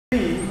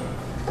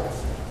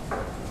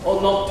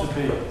or not to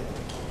be?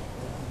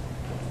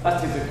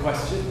 That is a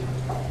question.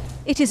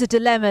 It is a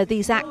dilemma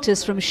these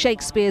actors from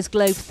Shakespeare's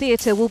Globe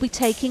Theatre will be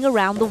taking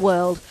around the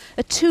world,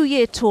 a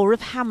 2-year tour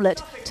of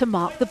Hamlet to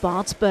mark the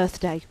bard's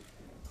birthday.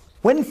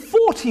 When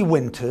 40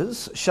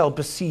 winters shall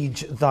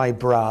besiege thy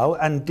brow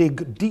and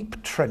dig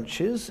deep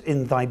trenches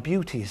in thy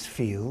beauty's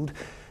field,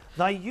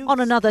 on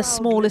another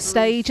smaller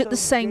stage at the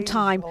same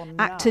time,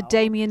 actor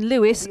Damian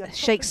Lewis,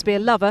 Shakespeare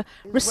lover,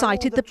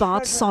 recited the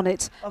Bard's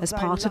sonnet as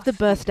part of the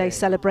birthday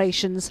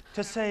celebrations.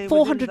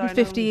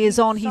 450 years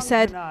on, he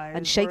said,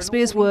 and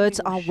Shakespeare's words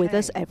are with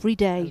us every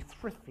day.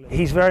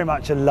 He's very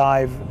much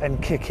alive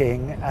and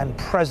kicking and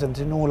present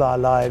in all our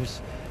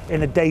lives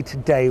in a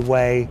day-to-day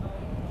way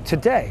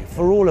today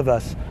for all of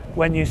us.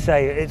 When you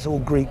say it's all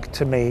Greek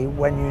to me,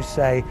 when you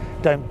say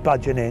don't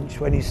budge an inch,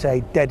 when you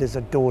say dead as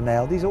a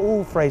doornail, these are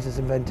all phrases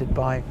invented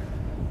by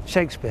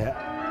Shakespeare.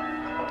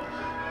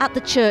 At the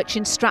church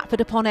in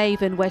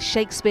Stratford-upon-Avon, where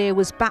Shakespeare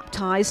was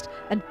baptised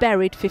and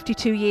buried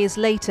 52 years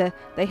later,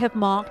 they have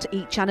marked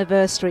each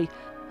anniversary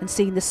and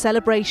seen the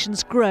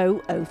celebrations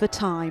grow over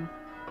time.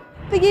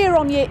 The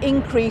year-on-year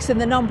increase in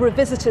the number of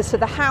visitors to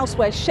the house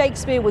where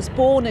Shakespeare was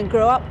born and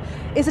grew up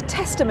is a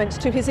testament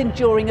to his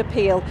enduring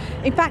appeal.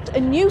 In fact, a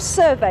new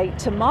survey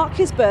to mark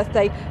his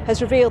birthday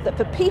has revealed that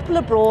for people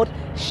abroad,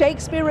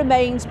 Shakespeare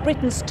remains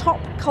Britain's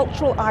top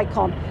cultural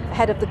icon,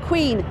 ahead of the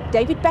Queen,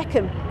 David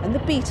Beckham and the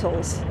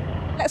Beatles.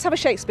 Let's have a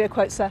Shakespeare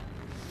quote, sir.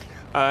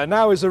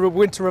 Now is the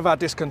winter of our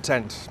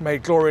discontent,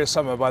 made glorious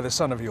summer by the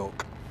son of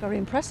York. Very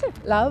impressive.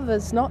 Love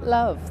is not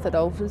love that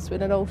alters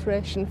when an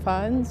alteration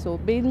finds, or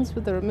bends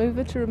with the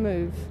remover to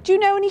remove. Do you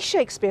know any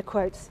Shakespeare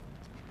quotes?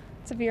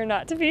 To be or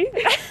not to be.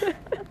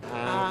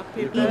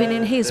 Even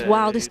in his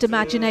wildest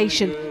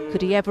imagination,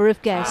 could he ever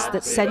have guessed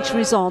that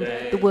centuries on,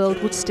 the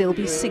world would still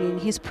be singing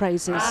his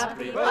praises?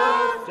 Happy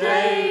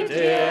birthday,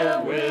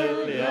 dear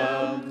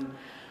William.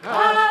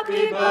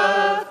 Happy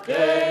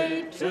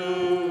birthday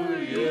to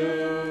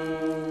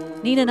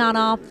you. Nina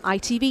Nanar,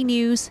 ITV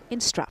News in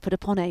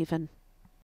Stratford-upon-Avon.